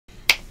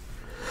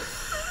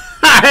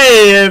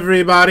Hey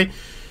everybody,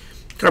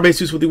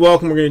 RPAs with you.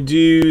 Welcome. We're going to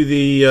do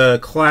the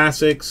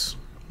classics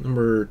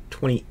number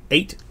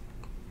 28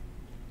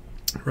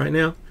 right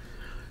now.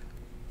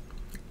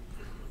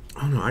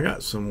 Oh no, I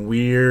got some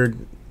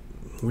weird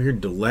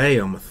delay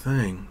on my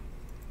thing.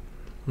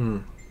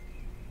 I'm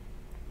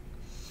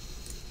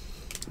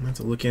gonna have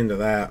to look into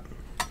that.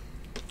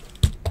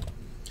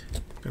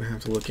 Gonna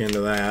have to look into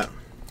that.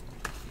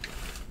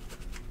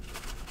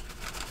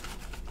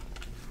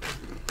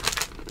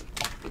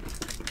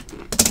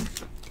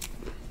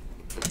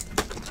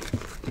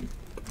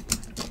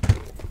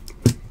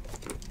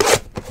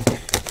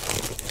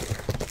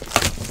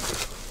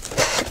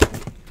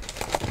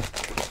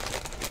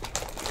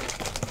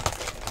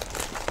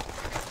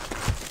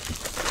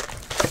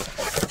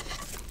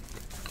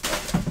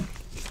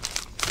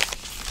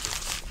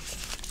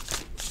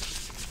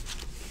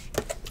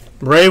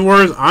 Brave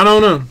words, I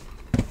don't know.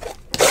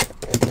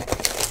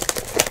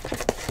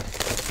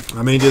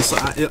 I mean,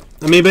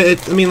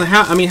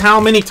 how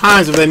many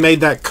times have they made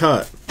that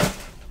cut?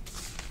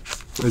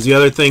 There's the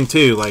other thing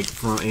too, like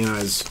from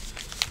as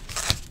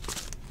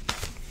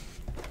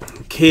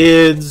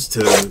kids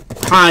to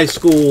high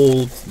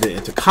school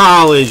to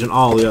college and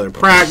all the other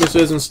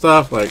practices and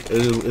stuff. Like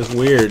it's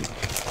weird.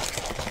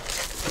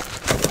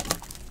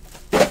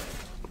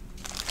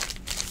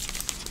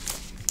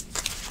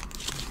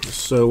 It's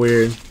so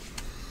weird.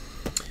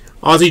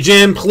 Aussie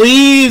Jim,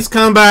 please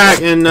come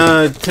back and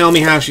tell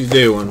me how she's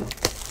doing.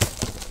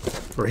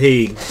 Or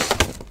he. I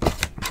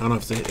don't know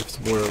if it's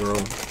a boy or a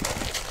girl.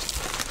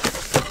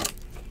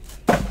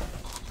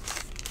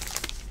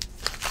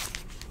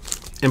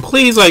 And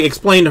please, like,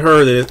 explain to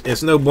her that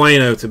it's no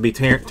bueno to be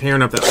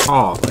tearing up that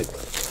paw. Like,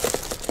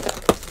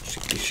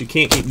 she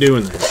can't keep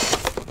doing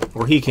that.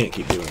 Or he can't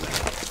keep doing that.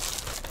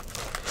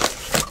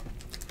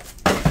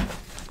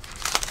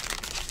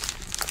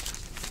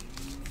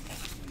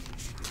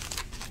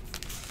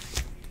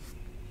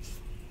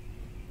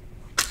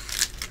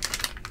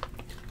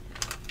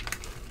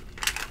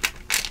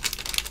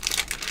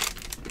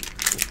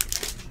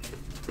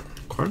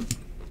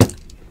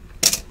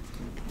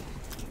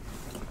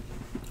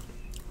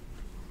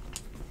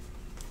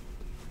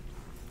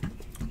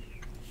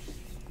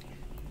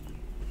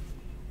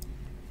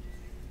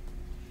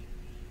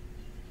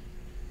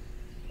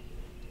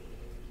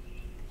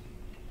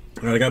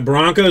 All right, I got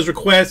Broncos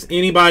requests.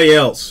 Anybody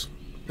else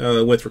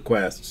with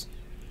requests?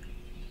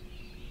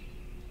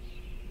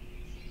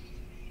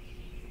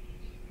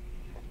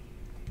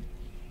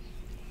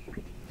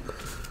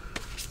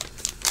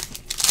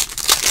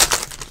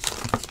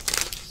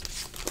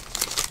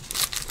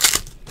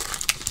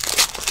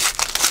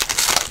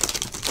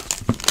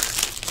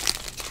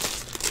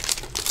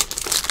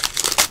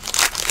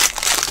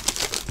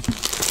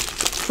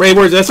 Brave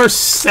words. That's our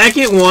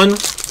second one.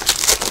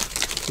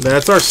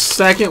 That's our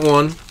second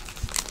one.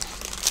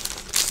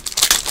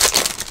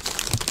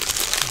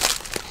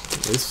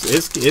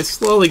 It's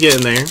slowly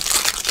getting there.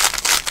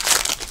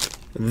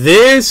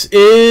 This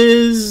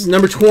is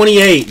number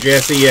 28,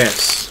 Jesse.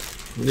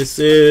 Yes, this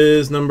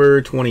is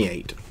number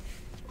 28.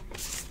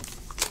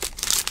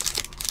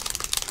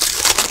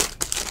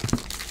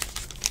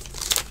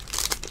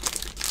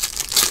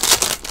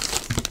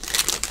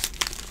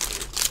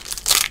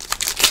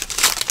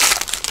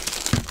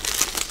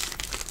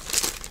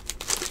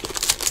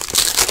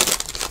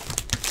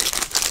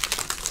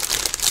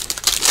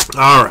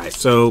 All right,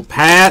 so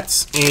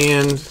Pats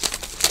and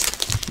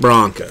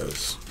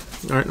Broncos.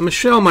 All right,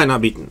 Michelle might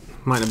not be too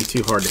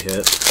hard to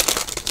hit.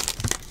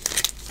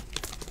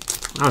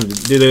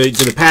 Do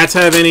the Pats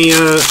have any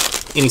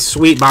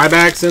sweet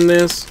buybacks in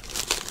this?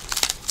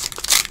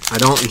 I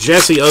don't.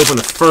 Jesse opened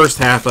the first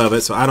half of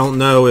it, so I don't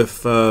know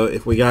if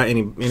we got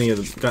any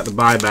of got the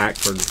buyback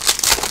for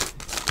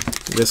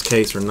this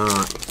case or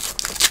not.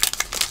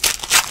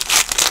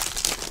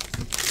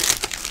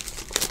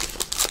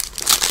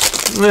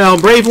 Well,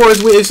 Brave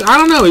Words, I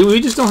don't know.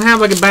 We just don't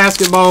have like a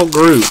basketball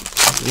group.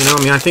 You know,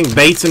 I mean, I think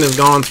Bateson has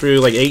gone through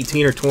like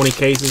 18 or 20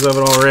 cases of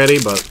it already,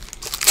 but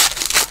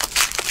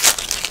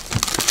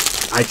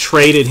I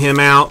traded him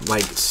out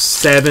like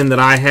 7 that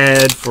I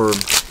had for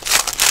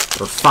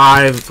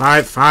five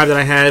that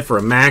I had for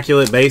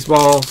immaculate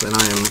baseballs, and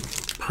I am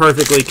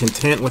perfectly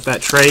content with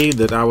that trade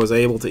that I was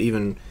able to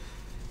even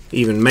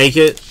make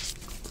it.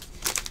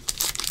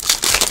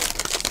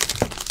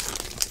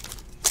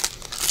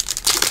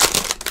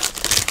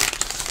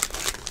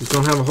 Just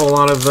don't have a whole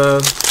lot of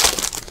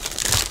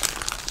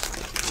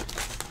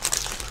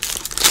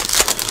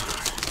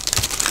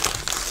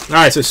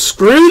Alright, so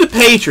screw the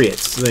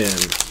Patriots then.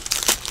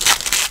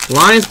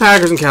 Lions,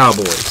 Packers, and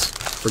Cowboys.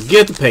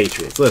 Forget the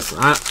Patriots. Listen,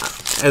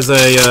 as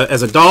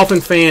a Dolphin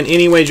fan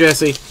anyway,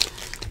 Jesse,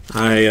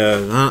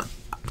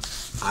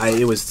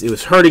 it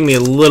was hurting me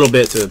a little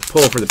bit to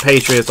pull for the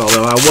Patriots,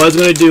 although I was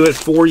going to do it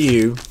for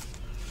you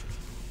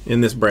in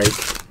this break.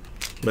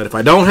 But if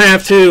I don't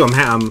have to,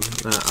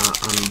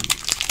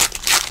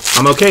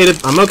 I'm okay to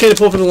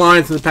pull for the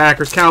Lions and the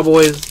Packers.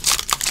 Cowboys,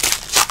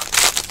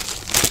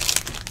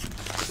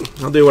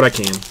 I'll do what I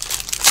can.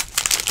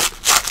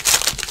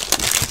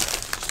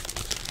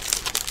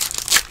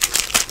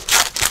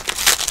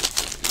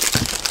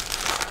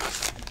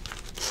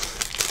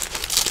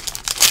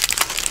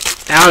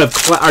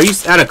 Are you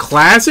out of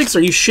classics?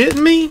 Are you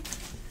shitting me?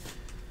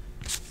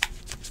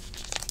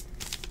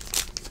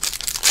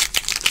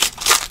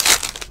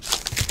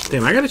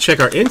 Damn, I gotta check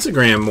our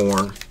Instagram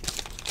more.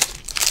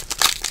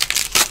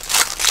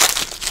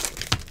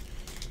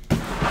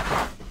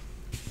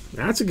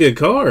 That's a good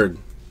card.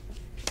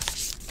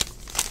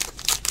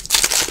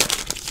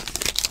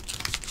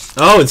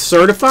 Oh, it's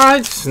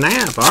certified?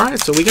 Snap. Alright,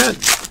 so we got...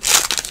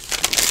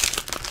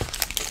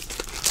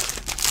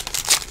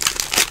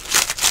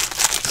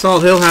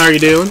 Salt Hill, how are you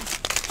doing?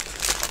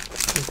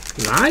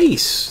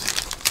 Nice.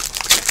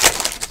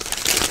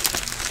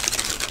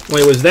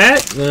 Wait, was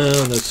that? No,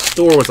 the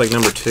store was like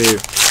number 2.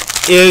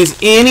 Did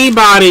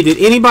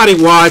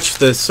anybody watch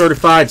the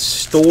certified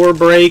store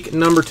break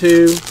number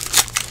 2?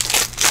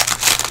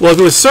 Well, if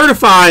it was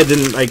certified,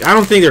 then like I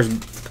don't think there's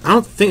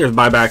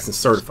buybacks in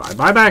certified.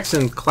 Buybacks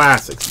in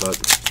classics, but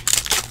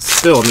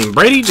still, I mean,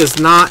 Brady does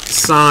not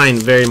sign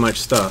very much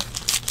stuff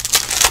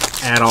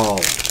at all.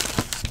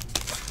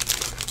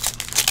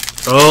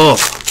 Oh,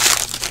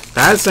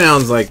 that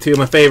sounds like 2 of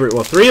my favorite,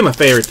 well, 3 of my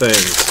favorite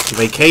things.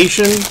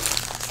 Vacation,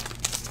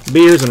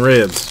 beers, and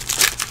ribs.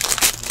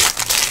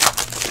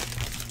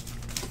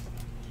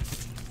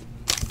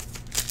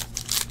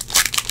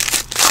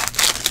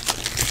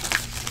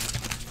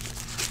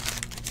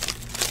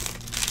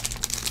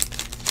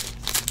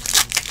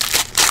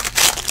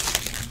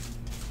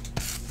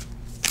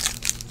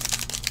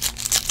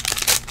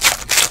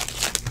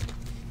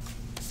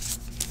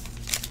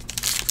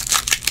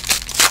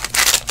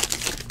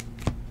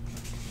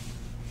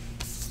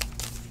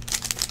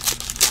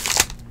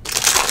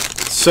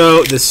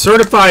 So, the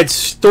certified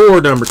store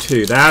number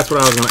 2, that's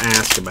what I was going to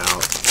ask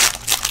about.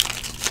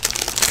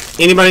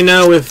 Anybody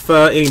know if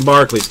any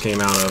Barclays came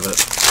out of it?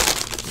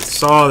 I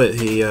saw that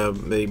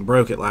he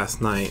broke it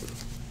last night.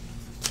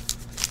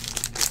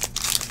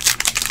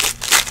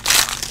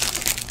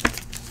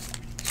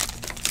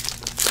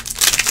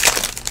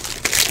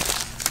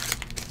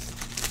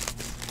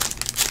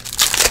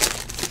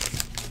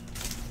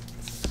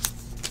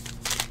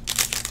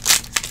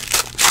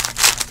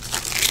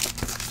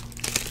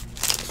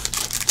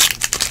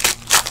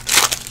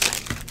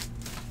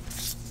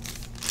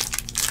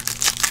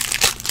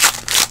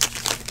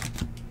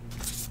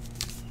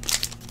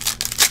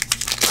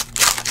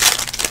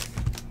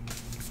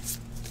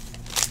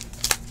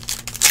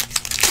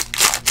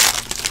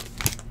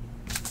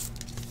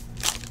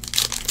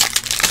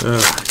 Oh,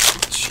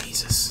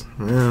 Jesus.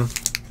 Yeah.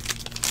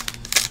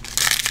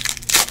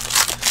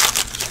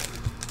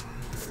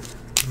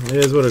 It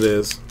is what it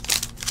is.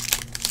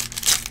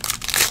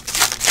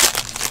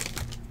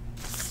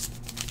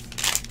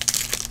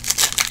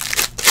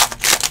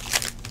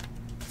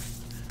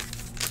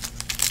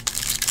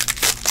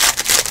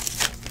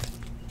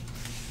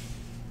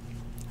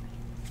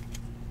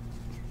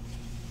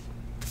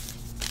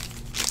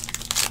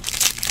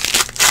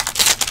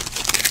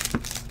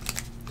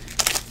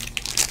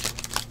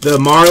 The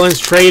Marlins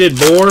traded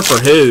Bohr for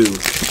who?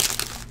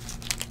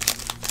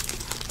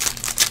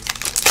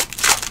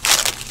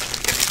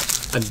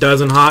 A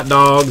dozen hot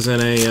dogs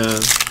and a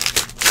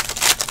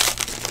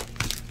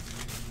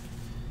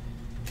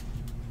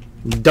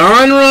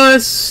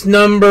Donruss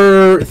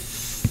number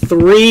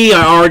 3.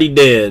 I already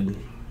did.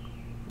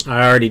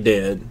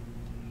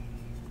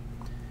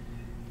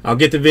 I'll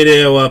get the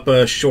video up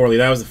shortly.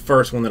 That was the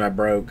first one that I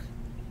broke.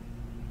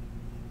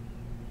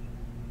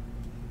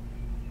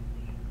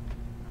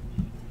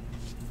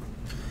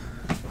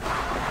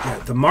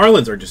 The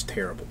Marlins are just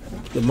terrible.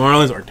 The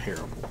Marlins are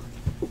terrible.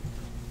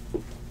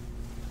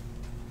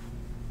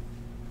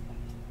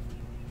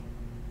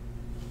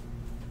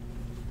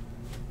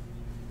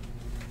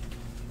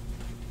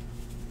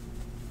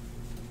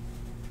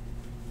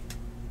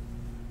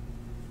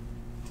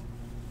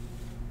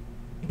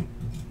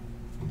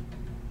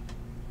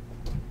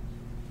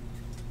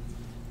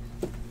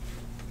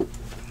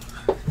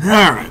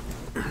 All right.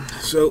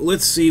 So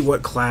let's see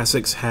what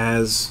Classics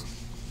has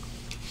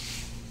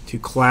to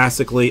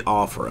classically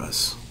offer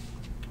us,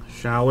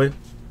 shall we?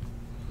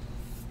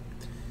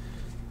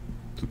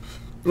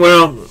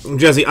 Well,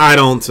 Jesse, I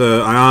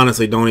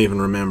honestly don't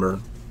even remember.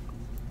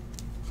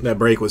 That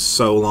break was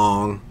so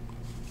long.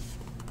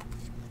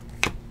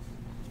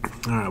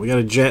 All right, we got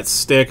a Jets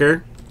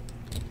sticker,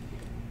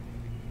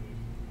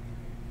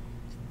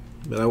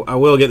 but I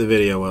will get the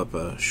video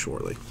up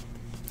shortly.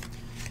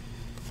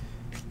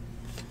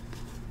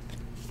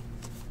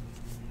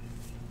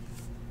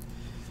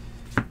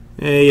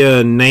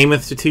 A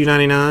Namath to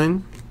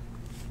 $2.99.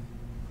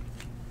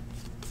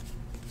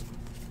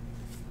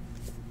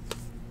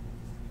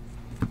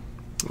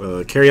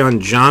 Kerryon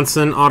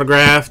Johnson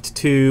autographed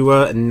to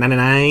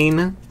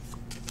 $99.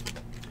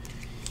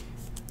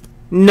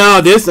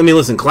 No, this, I mean,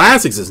 listen,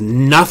 Classics is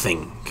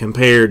nothing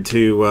compared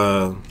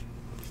to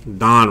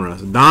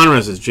Donruss.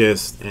 Donruss is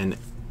just an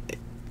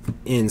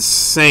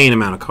insane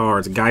amount of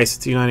cards.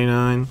 Geist to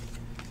 $2.99.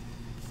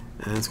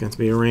 That's going to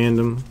be a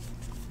random.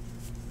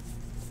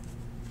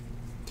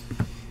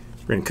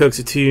 Brent Cooks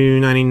at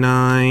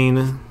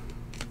 $2.99.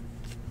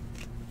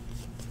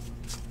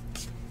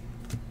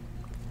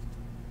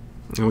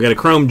 And we got a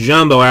Chrome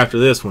Jumbo after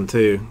this one,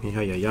 too.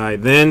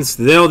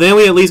 Then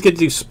we at least get to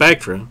do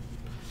Spectra.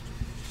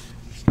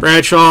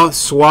 Bradshaw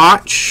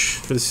swatch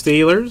for the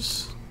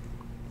Steelers.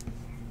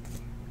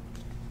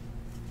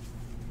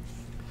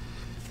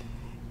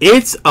 It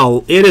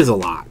is a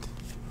lot.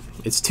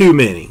 It's too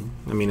many.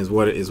 I mean, is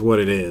what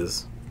it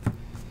is.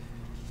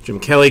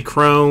 Jim Kelly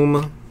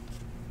Chrome.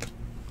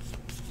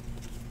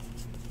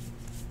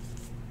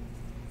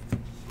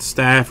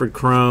 Stafford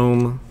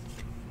Chrome.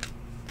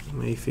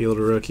 Mayfield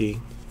rookie.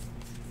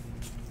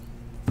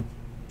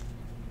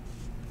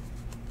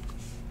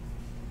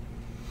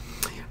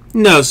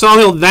 No,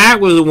 Sawhill,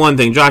 that was the one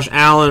thing. Josh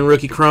Allen,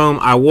 rookie Chrome,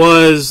 I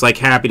was like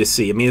happy to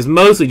see. I mean, it's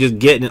mostly just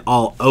getting it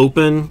all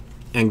open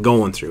and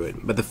going through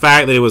it. But the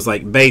fact that it was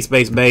like base,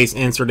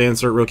 insert,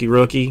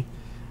 rookie,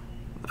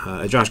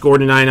 Josh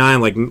Gordon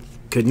 99, like,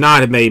 could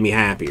not have made me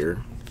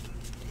happier.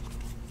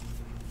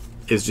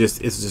 It's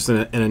just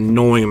an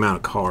annoying amount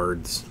of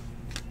cards.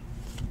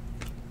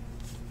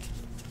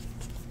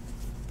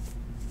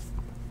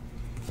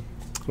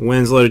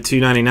 Winslow to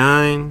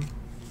 299.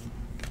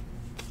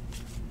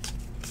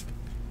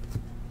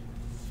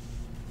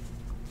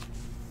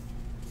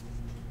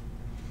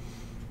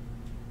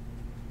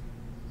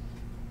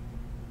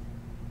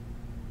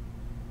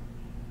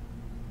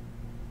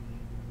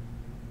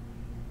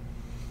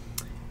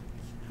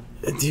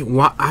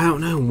 I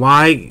don't know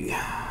why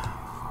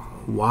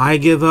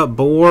give up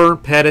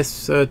Bohr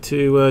Pettis to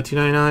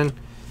 299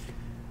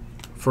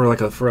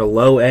 for a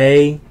low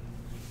A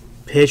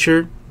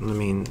pitcher. I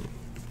mean,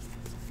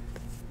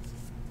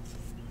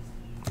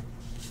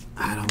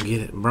 I don't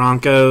get it.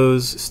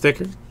 Broncos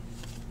sticker.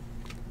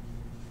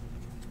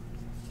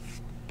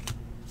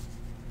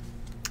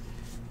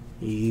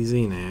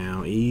 Easy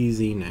now,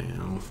 easy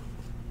now.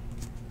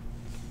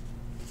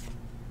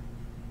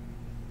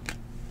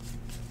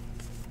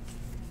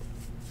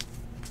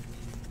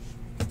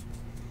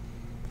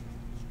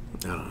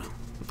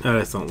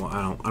 I don't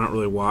know. I don't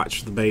really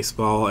watch the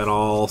baseball at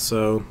all.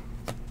 So,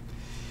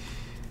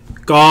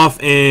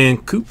 Goff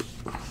and Coop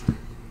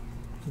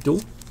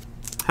duel.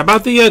 How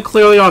about the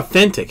clearly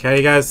authentic? How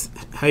you guys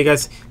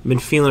been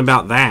feeling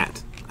about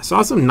that? I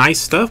saw some nice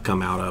stuff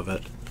come out of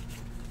it.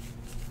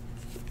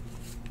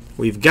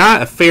 We've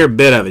got a fair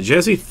bit of it.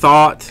 Jesse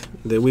thought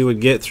that we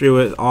would get through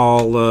it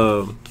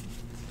all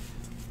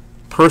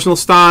personal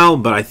style,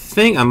 but I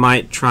think I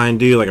might try and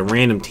do like a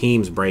random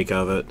teams break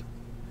of it.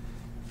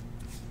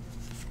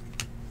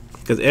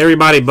 Because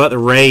everybody but the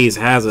Rays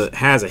has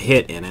a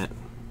hit in it.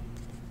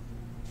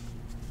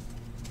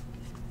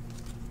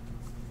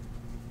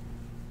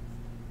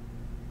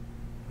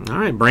 All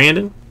right,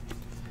 Brandon.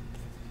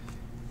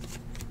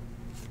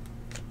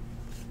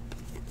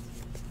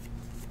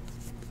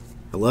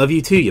 I love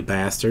you too, you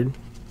bastard.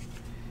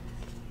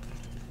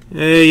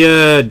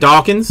 Hey,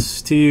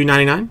 Dawkins,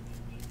 $2.99.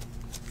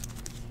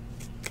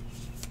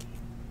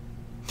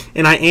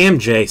 And I am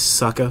Jay,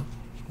 sucker.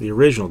 The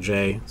original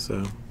Jay,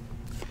 so...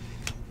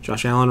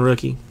 Josh Allen,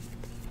 rookie.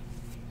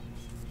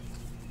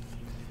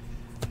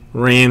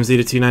 Ramsey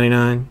to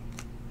 299.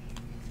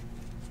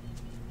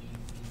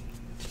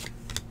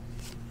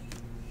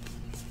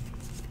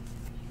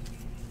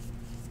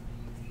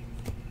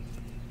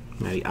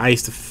 Matty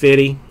Ice to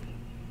 50.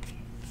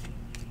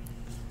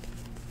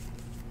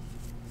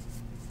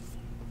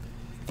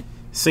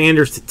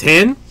 Sanders to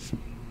 10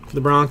 for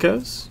the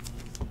Broncos.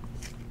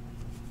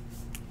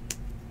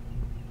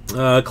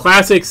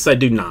 Classics, I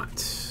do not.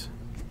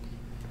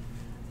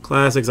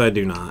 Classics, I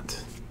do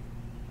not.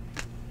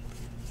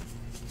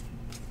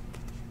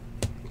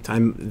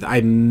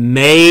 I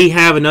may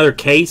have another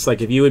case.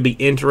 Like if you would be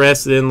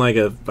interested in like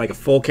a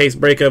full case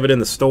break of it in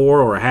the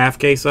store or a half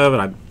case of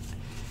it.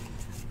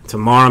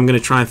 Tomorrow I'm gonna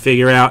try and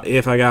figure out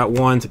if I got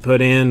one to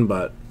put in,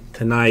 but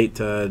tonight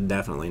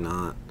definitely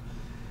not.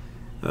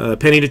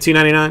 Penny to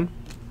 $2.99.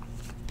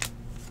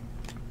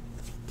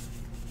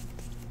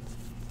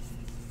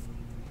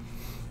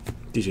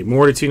 DJ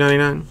Moore to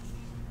 $2.99.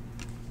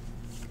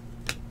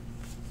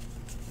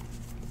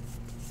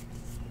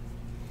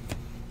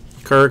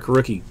 Kirk,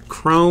 rookie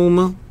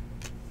Chrome.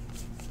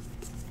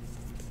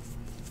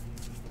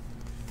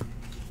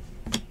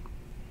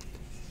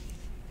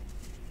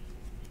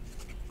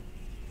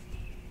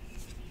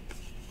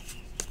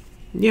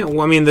 Yeah,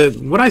 well, I mean,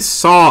 what I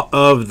saw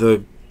of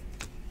the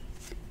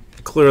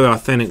clearly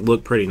authentic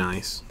looked pretty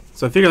nice.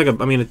 So I figure, like,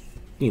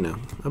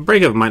 a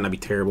break of it might not be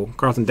terrible.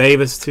 Carlton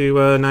Davis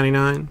to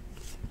 99.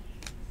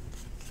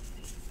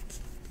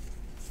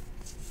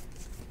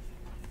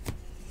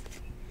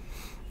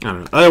 I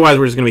don't know. Otherwise,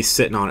 we're just going to be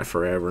sitting on it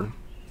forever.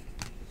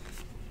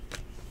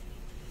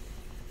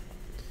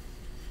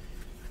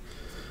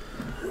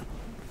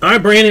 All right,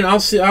 Brandon.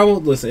 I'll see. I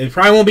will listen. It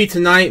probably won't be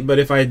tonight, but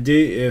if I do,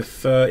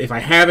 if I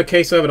have a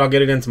case of it, I'll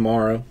get it in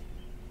tomorrow.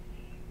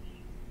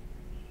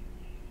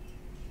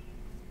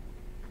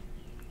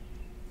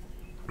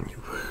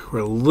 We're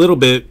a little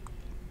bit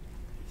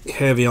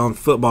heavy on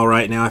football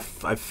right now.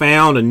 I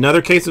found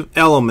another case of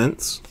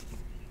Elements.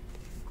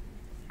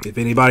 If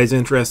anybody's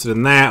interested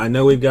in that, I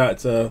know we've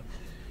got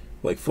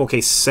like full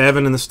case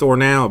 7 in the store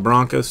now, a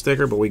Bronco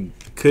sticker, but we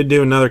could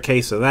do another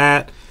case of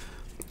that,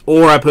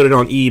 or I put it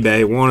on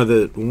eBay. One of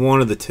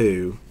the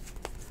two.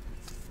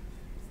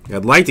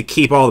 I'd like to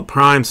keep all the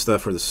prime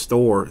stuff for the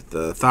store.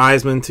 The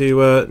Theismann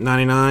to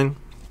 99.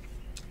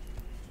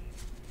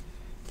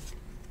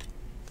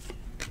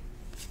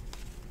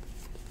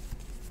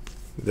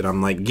 That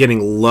I'm like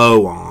getting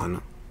low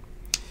on.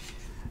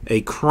 A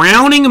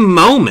crowning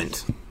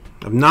moment.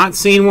 I've not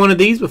seen one of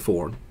these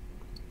before.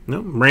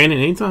 No, Brandon,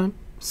 anytime.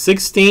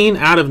 16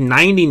 out of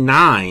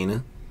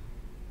 99.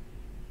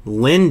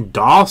 Lynn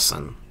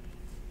Dawson.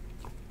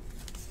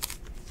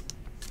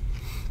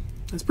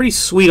 That's a pretty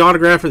sweet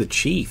autograph for the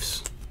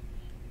Chiefs.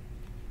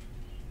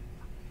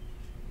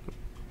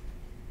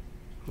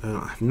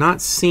 I've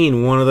not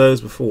seen one of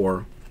those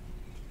before.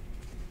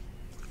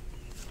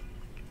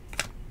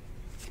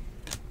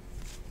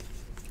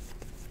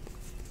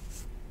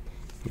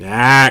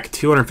 Dak,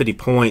 250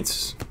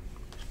 points.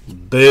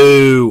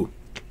 Boo.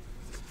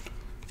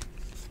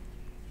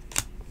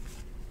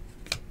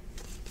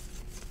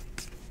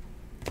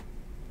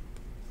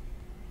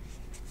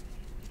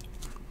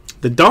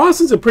 The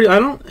Dawson's a pretty. I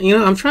don't. You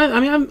know. I'm trying. I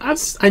mean.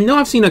 I know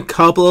I've seen a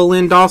couple of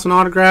Lynn Dawson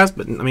autographs,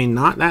 but I mean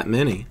not that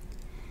many.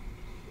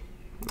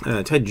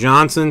 Ted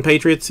Johnson,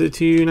 Patriots to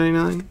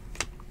 299.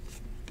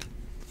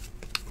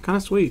 Kind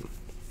of sweet.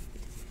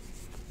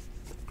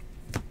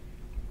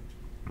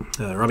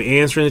 Robbie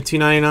Anderson at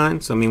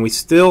 299. So I mean, we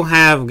still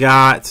have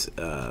got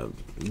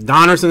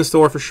Donners in the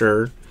store for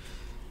sure.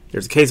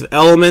 There's a case of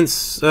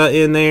Elements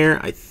in there.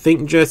 I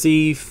think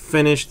Jesse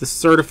finished the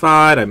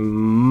certified. I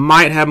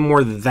might have more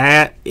of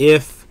that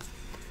if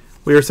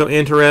we were so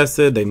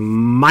interested. They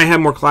might have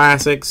more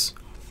classics.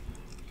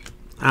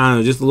 I don't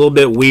know, just a little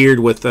bit weird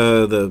with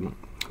the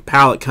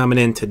palette coming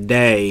in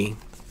today,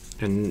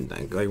 and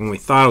like when we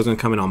thought it was going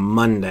to come in on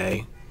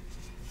Monday.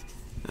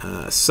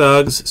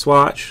 Suggs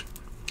swatch.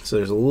 So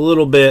there's a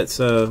little bit.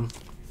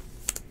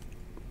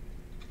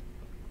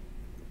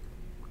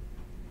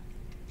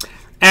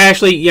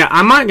 Actually, yeah,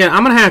 I'm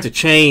gonna have to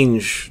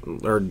change,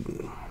 or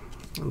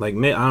like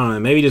I don't know,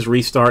 maybe just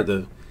restart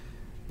the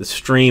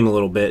stream a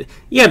little bit.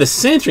 Yeah, the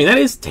centering, that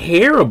is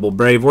terrible,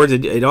 Brave Words.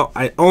 It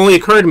only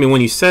occurred to me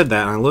when you said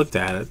that, and I looked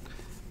at it.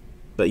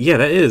 But yeah,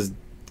 that is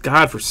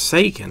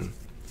godforsaken.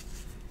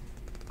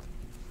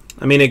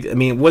 I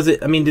mean,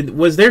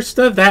 was there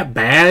stuff that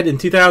bad in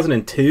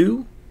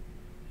 2002?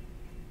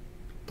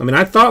 I mean,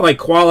 I thought like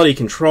quality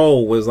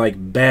control was like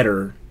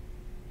better.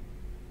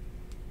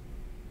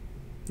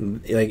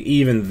 Like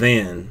even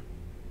then,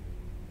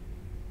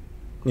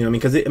 you know, I mean,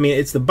 because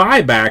it's the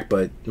buyback,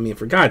 but I mean,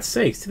 for God's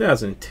sakes,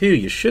 2002,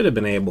 you should have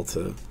been able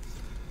to,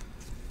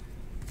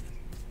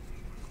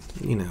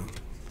 you know,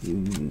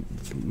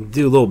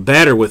 do a little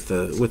better with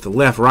the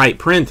left-right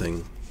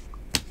printing.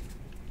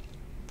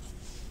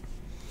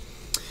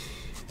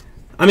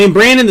 I mean,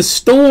 Brandon, the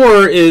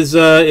store is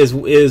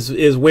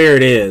where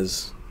it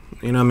is.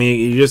 You know what I mean?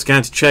 You just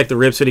got to check the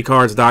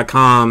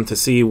ripcitycards.com to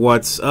see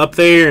what's up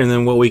there and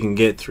then what we can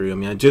get through. I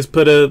mean, I just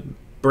put a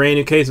brand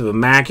new case of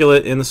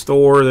Immaculate in the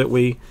store that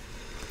that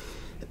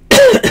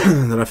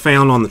I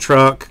found on the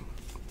truck.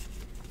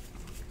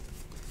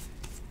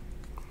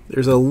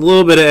 There's a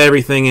little bit of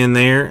everything in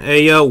there.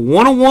 A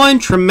 101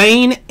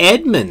 Tremaine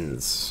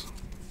Edmonds.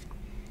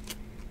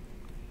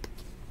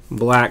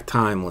 Black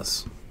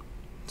Timeless.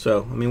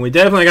 So, I mean, we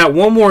definitely got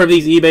one more of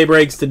these eBay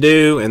breaks to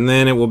do, and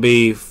then it will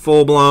be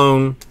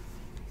full-blown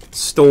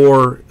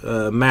store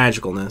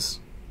magicalness.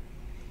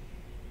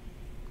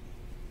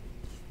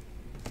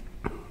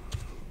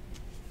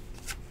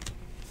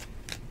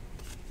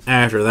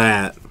 After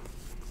that,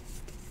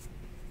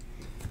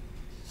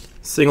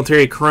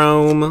 Singletary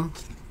Chrome,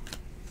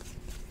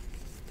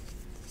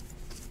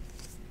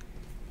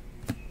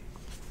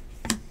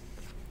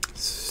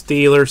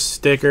 Steelers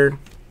sticker,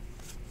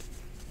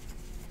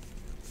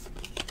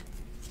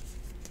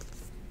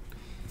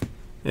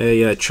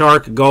 a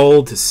Chark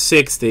Gold to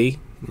 60,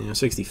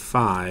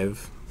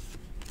 65.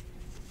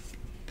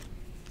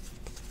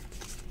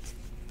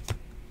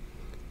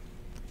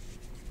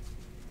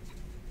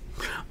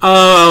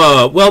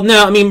 Well,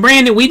 no, I mean,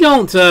 Brandon, we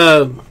don't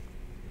do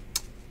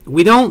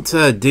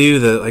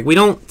the, we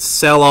don't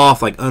sell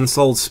off, like,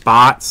 unsold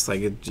spots.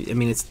 Like, I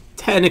mean, it's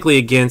technically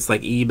against,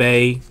 like,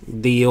 eBay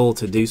deal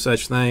to do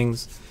such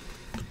things.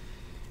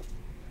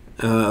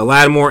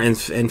 Lattimore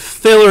and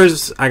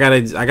fillers, I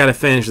gotta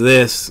finish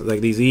this,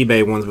 like, these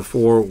eBay ones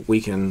before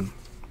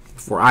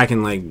I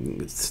can, like,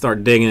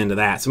 start digging into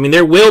that. So, I mean,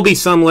 there will be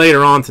some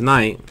later on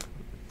tonight.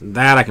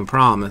 That I can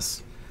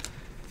promise.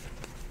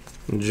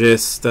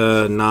 Just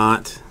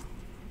not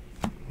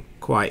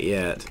quite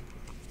yet.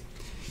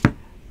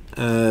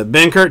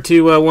 Benkert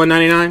to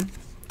 199.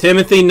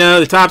 Timothy, no.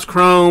 The top's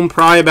chrome.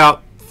 Probably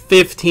about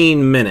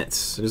 15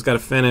 minutes. I just got to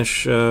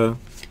finish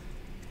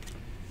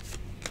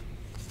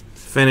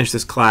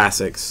this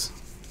classics.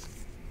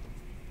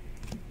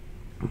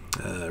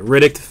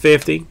 Riddick to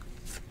 50.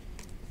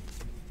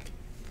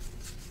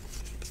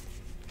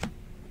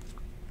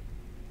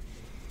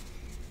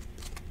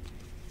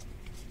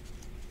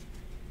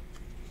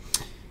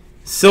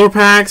 Silver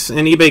packs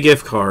and eBay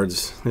gift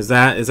cards. Is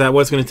that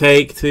what it's going to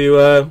take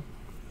to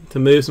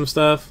move some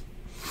stuff?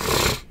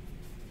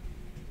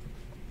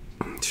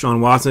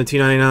 Sean Watson at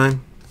 $2.99.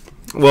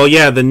 Well,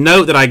 yeah, the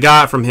note that I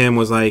got from him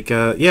was like,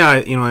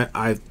 yeah,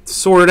 I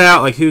sorted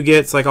out like who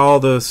gets like all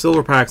the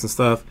silver packs and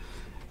stuff,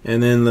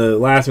 and then the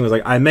last one was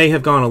like, I may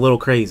have gone a little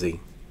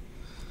crazy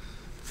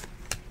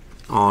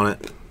on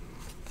it.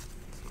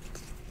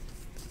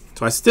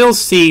 So I still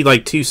see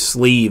like 2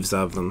 sleeves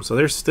of them, so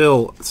there's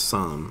still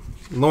some.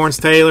 Lawrence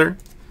Taylor,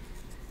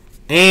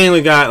 and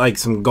we got like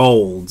some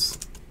golds.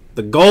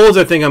 The golds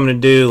I think I'm gonna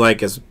do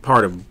like as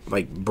part of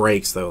like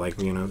breaks though, like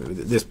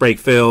this break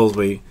fills,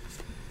 I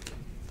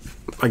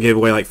give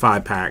away like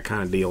 5-pack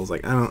kind of deals.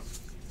 Like I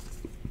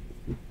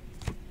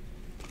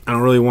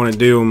don't really want to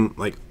do them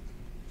like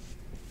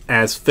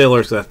as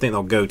fillers because I think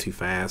they'll go too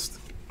fast.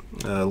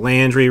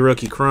 Landry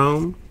rookie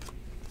chrome.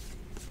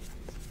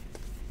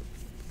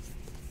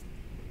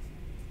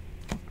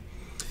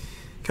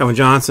 Calvin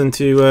Johnson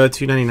to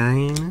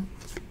 $2.99.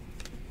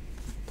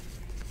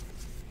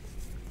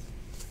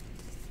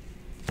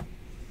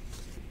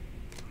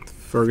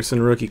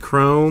 Ferguson rookie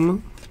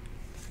chrome.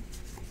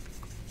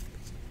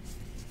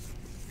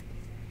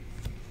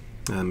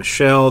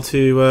 Michelle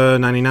to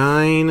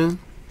 $99.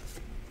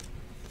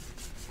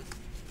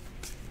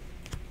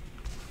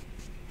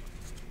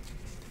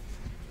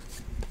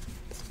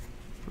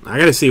 I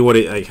gotta see what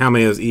like how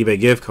many of those eBay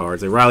gift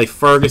cards. Riley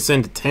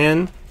Ferguson to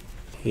 10.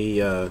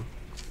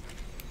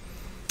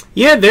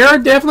 Yeah, there are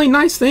definitely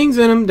nice things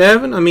in them,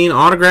 Devin. I mean,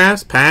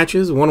 autographs,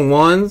 patches,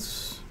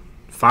 1-of-1s,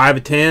 5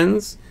 of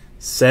 10s,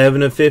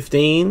 7 of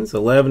 15s,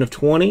 11 of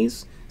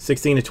 20s,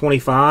 16 of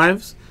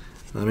 25s.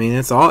 I mean,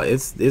 it's all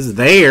it's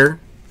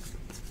there.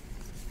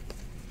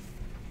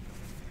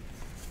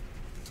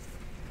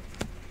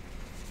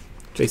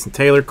 Jason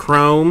Taylor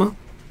chrome.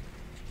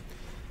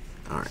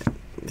 All right,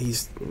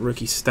 these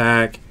rookie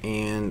stack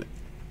and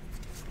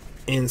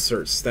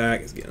insert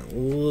stack is getting a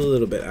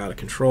little bit out of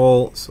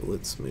control, so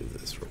let's move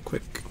this real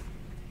quick.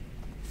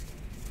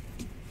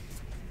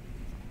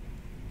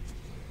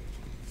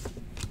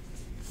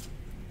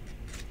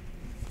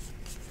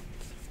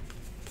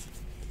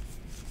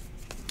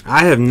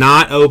 I have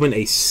not opened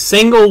a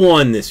single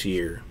one this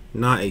year.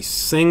 Not a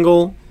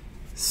single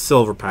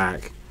silver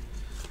pack.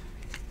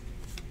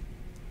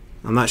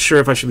 I'm not sure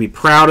if I should be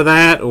proud of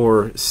that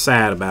or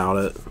sad about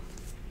it.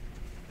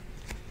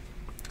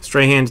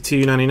 Strahan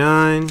to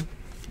 $2.99.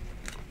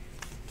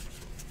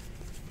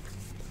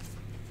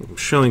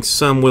 Showing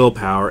some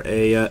willpower.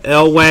 A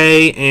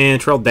Elway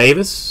and Terrell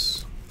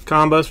Davis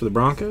combos for the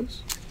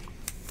Broncos.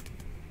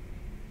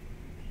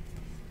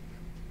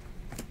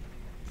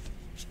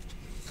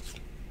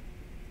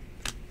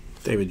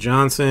 David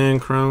Johnson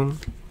chrome.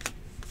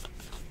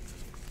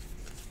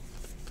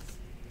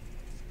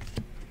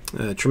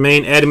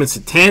 Tremaine Edmonds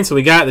to 10. So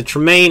we got the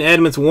Tremaine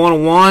Edmonds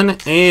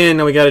 1-of-1, and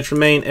now we got a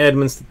Tremaine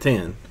Edmonds to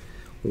 10.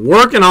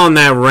 Working on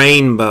that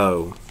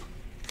rainbow.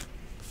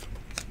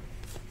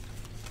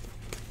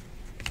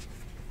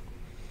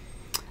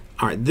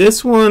 All right,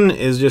 this one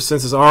is just,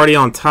 since it's already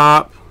on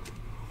top,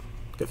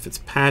 got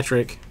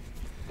Fitzpatrick,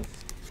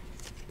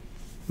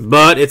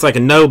 but it's like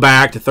a no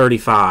back to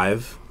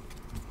 35.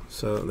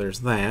 So there's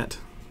that.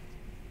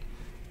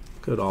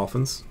 Good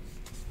Dolphins.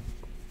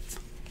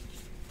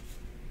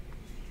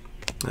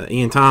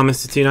 Ian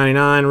Thomas to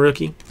 $2.99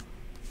 rookie.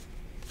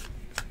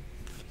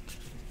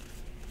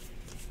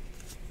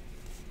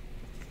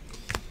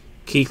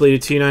 Kuechly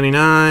to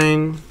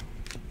 $2.99.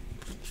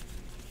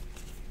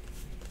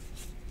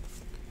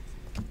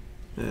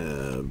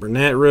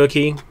 Burnett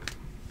rookie.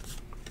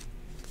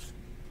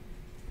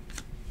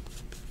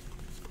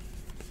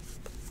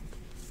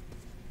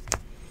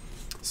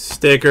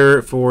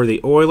 Sticker for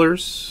the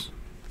Oilers.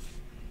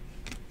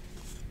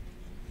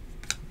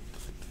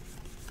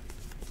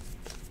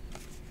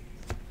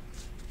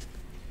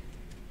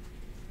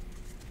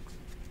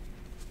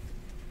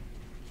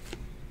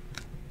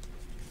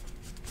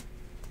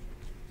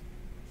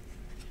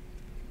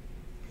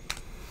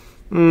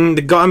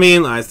 I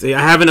mean, I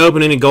haven't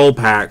opened any gold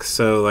packs,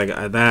 so like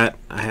that.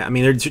 I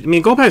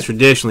mean, gold packs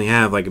traditionally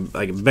have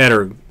like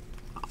better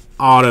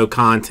auto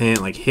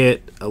content, like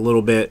hit a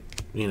little bit,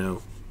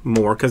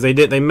 more because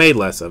they made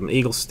less of them.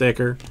 Eagle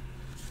sticker,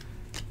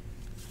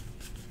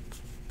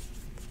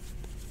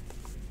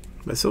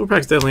 but silver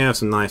packs definitely have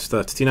some nice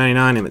stuff.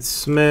 $2.99 Emmitt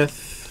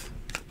Smith.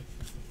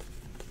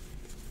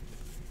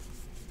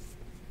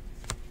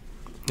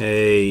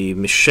 A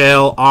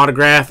Michelle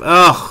autograph.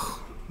 Ugh.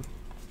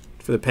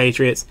 For the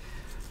Patriots.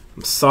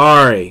 I'm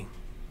sorry.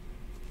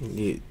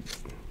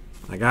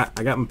 I got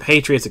my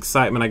Patriots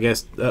excitement, I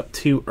guess, up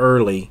too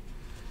early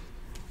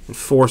and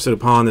forced it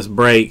upon this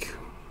break.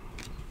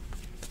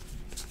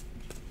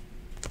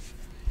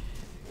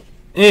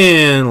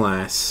 And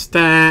last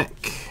stack.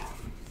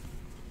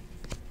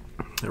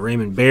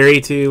 Raymond Berry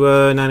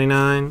to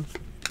 99.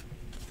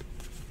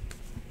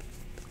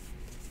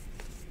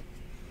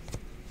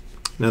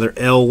 Another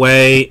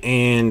Elway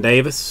and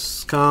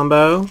Davis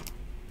combo.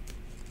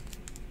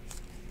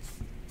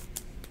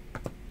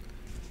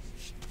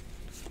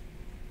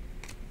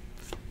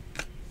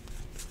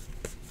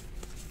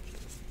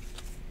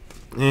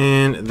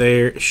 And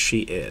there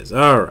she is.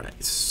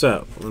 Alright,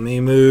 so let me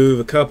move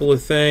a couple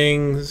of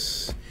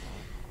things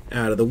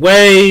out of the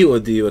way. We'll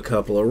do a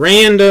couple of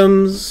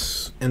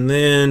randoms, and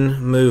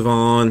then move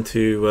on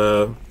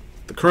to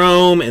the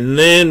Chrome, and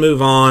then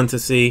move on to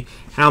see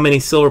how many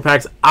silver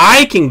packs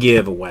I can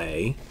give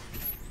away.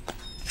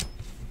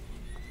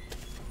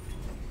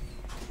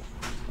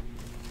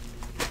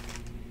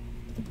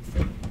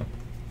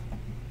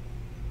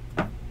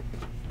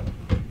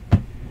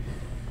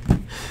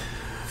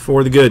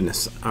 For the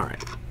goodness.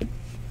 Alright.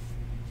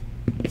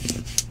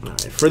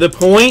 Alright, for the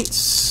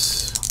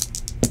points,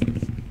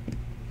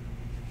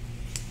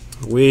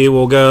 we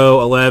will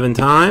go 11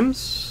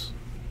 times.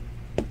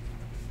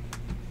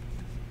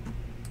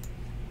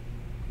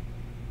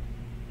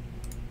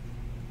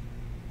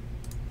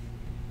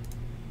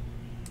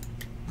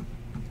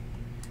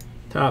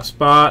 Top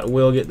spot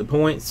will get the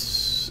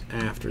points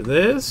after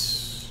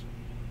this.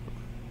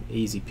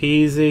 Easy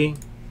peasy.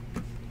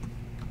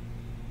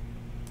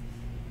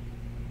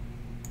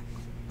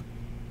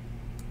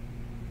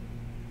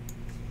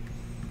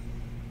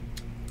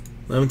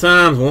 Eleven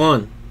times.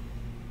 1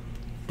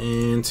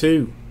 and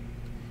 2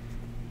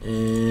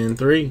 and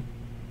 3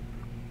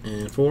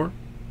 and 4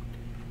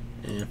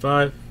 and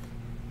 5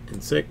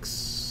 and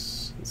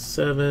 6 and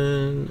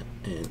 7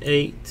 and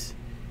 8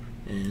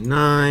 and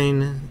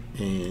 9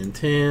 and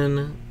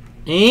 10,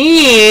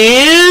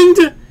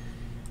 and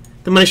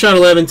the money shot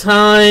 11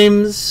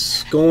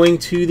 times, going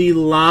to the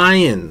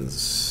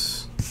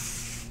Lions.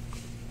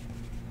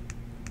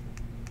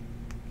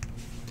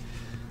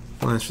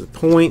 Lions for the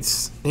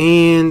points,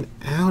 and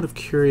out of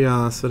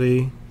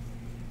curiosity,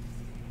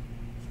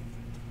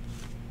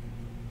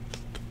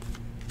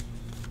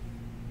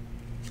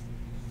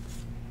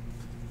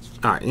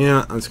 alright,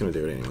 yeah, I'm just going to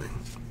do it anyway.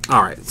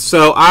 Alright,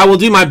 so I will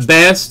do my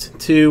best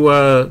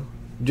to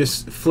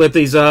just flip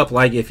these up.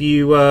 Like if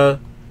you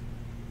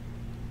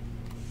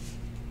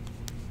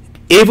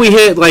if we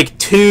hit like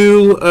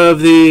 2 of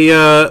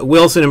the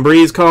Wilson and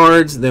Breeze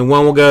cards, then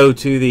one will go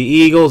to the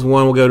Eagles,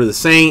 one will go to the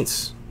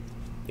Saints.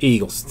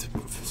 Eagles,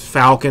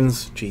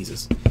 Falcons,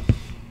 Jesus.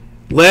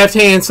 Left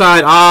hand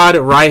side odd,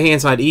 right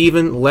hand side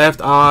even, left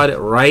odd,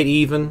 right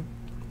even,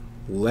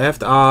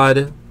 left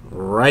odd,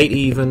 right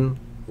even,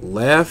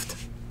 left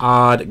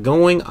odd,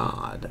 going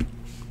odd.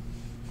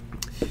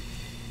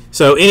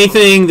 So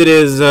anything that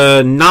is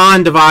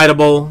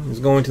non-dividable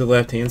is going to the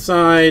left-hand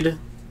side.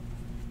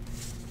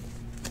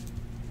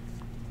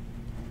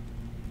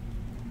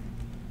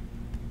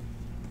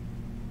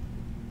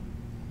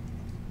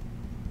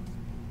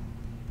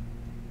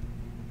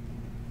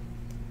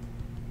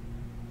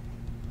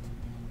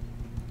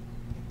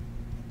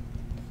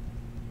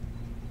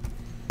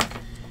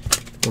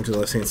 Going to the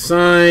left-hand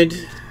side.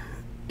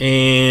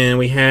 And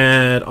we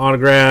had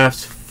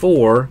autographs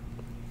for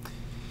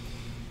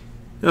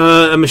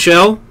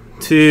Michelle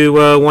to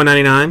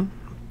 199,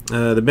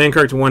 the Ben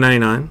Kirk to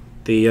 199,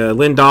 the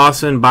Lynn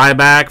Dawson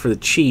buyback for the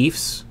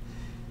Chiefs,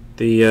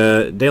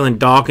 the Dalen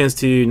Dawkins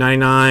to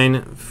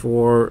 99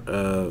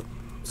 for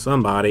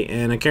somebody,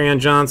 and a Kerryon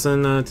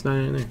Johnson to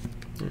 99.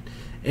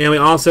 And we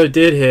also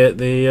did hit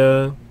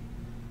the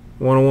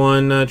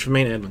 101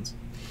 Tremaine Edmonds.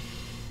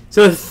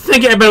 So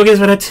thank you everybody.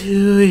 We'll get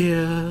to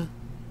you.